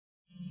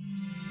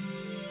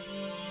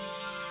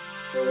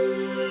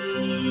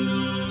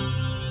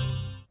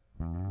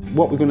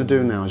What we're going to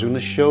do now is we're going to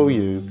show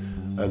you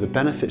the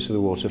benefits of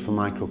the water for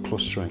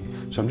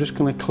microclustering. So I'm just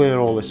going to clear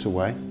all this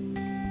away.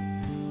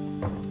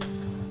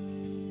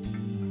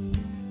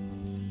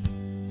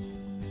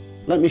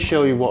 Let me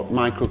show you what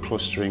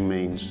microclustering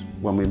means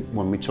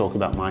when we talk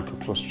about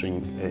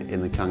microclustering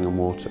in the Kangen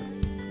water.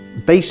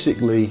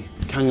 Basically,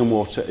 Kangen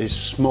water is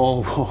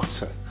small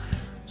water.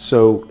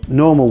 So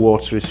normal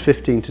water is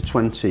 15 to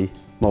 20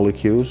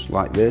 molecules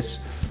like this,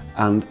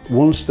 and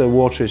once the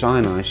water is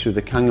ionized through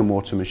the Kangen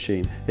water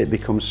machine, it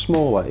becomes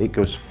smaller. It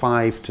goes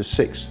 5 to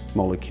 6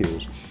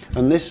 molecules,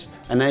 and this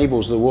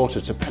enables the water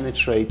to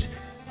penetrate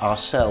our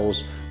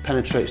cells,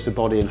 penetrates the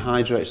body and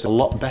hydrates a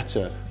lot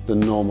better than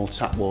normal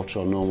tap water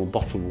or normal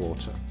bottled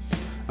water.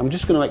 I'm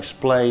just going to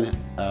explain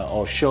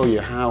or show you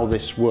how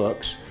this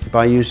works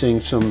by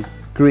using some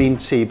green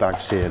tea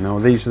bags here. Now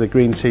these are the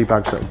green tea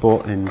bags that I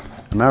bought in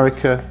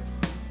America,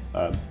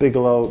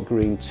 Bigelow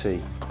green tea.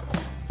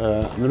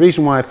 And the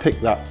reason why I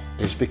picked that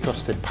is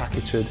because they're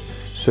packeted,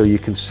 so you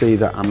can see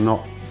that I'm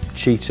not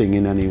cheating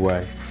in any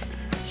way.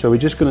 So we're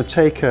just going to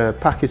take a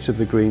packet of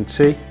the green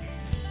tea,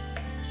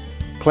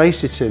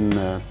 place it in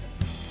the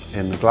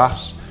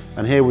glass,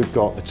 and here we've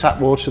got the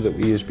tap water that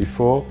we used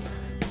before.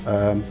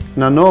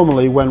 Now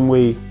normally when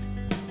we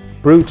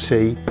brew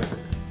tea,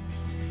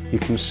 you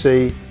can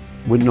see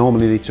we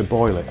normally need to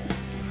boil it.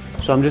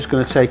 So I'm just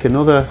going to take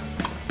another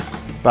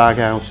bag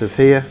out of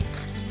here.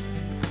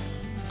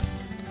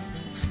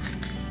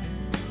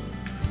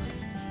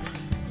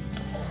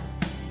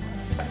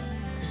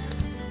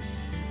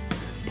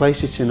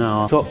 Place it in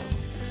our cup,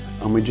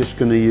 and we're just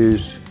going to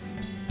use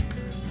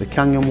the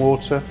Kangen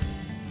water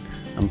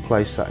and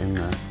place that in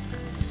there.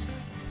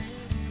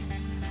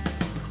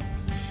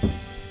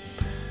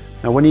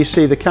 Now when you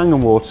see the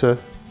Kangen water,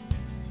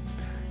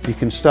 you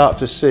can start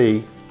to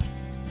see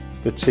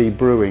the tea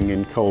brewing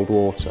in cold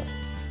water.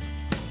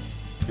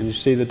 Can you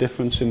see the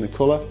difference in the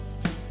colour?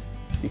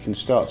 You can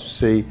start to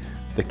see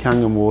the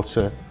Kangen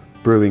water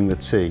brewing the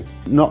tea.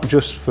 Not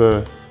just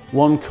for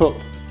one cup,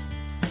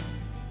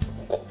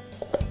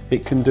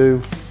 it can do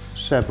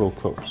several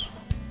cups.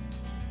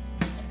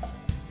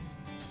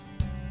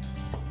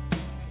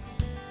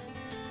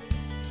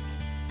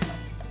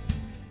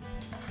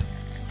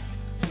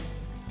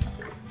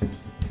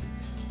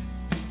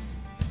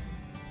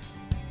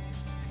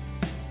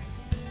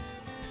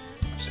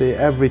 See,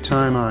 every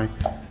time I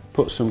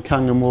put some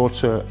Kangen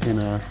water in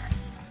a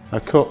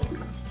cup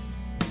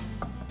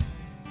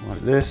like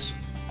this,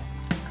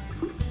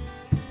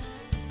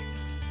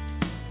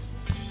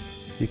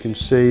 you can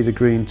see the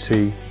green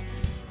tea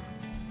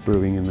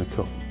brewing in the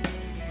cup.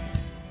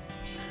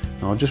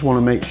 Now I just want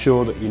to make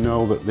sure that you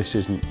know that this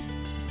isn't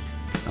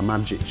a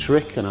magic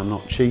trick and I'm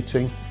not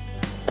cheating.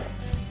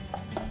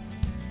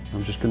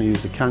 I'm just going to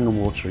use the Kangen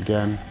water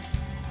again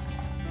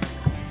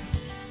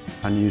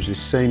and use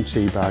this same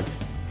tea bag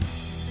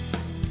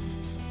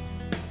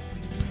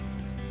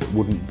that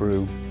wouldn't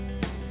brew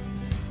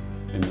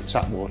in the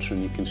tap water,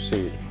 and you can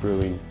see it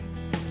brewing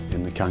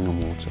in the Kangen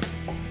water.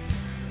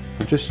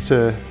 And just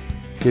to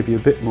give you a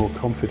bit more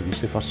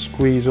confidence, if I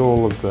squeeze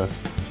all of the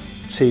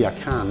tea I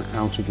can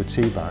out of the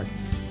tea bag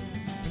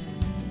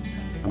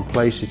and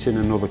place it in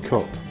another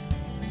cup,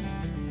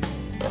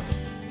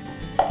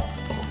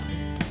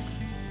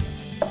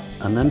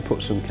 and then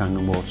put some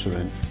Kangen water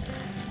in,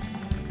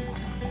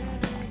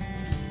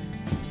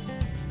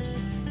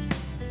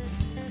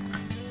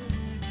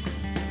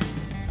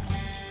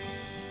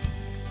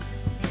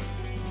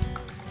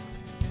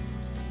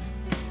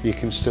 you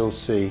can still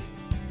see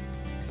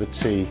the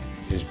tea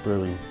is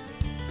brewing.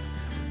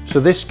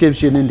 So this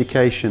gives you an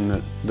indication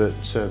that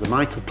the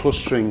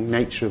microclustering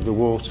nature of the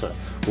water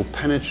will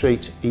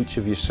penetrate each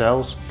of your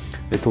cells.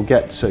 It'll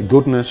get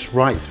goodness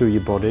right through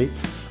your body.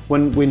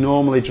 When we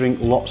normally drink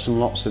lots and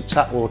lots of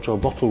tap water or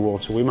bottled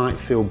water, we might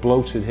feel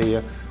bloated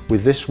here.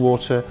 With this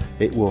water,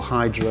 it will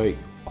hydrate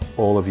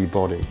all of your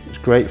body. It's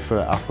great for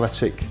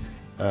athletic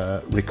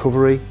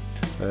recovery.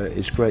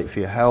 It's great for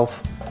your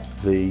health.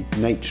 The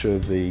nature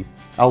of the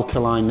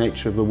alkaline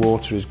nature of the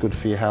water is good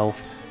for your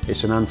health.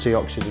 It's an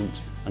antioxidant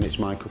and it's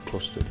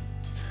microclustered.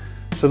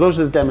 So those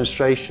are the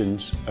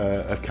demonstrations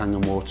of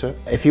Kangen water.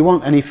 If you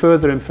want any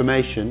further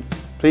information,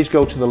 please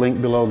go to the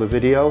link below the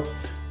video.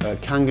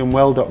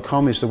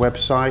 kangenwell.com is the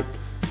website.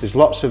 There's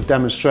lots of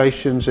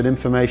demonstrations and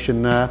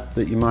information there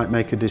that you might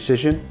make a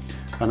decision.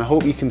 And I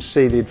hope you can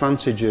see the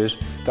advantages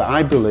that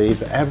I believe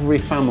that every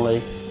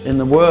family in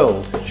the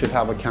world should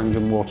have a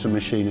Kangen water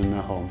machine in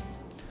their home.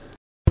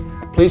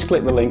 Please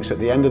click the links at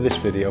the end of this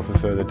video for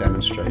further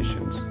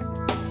demonstrations.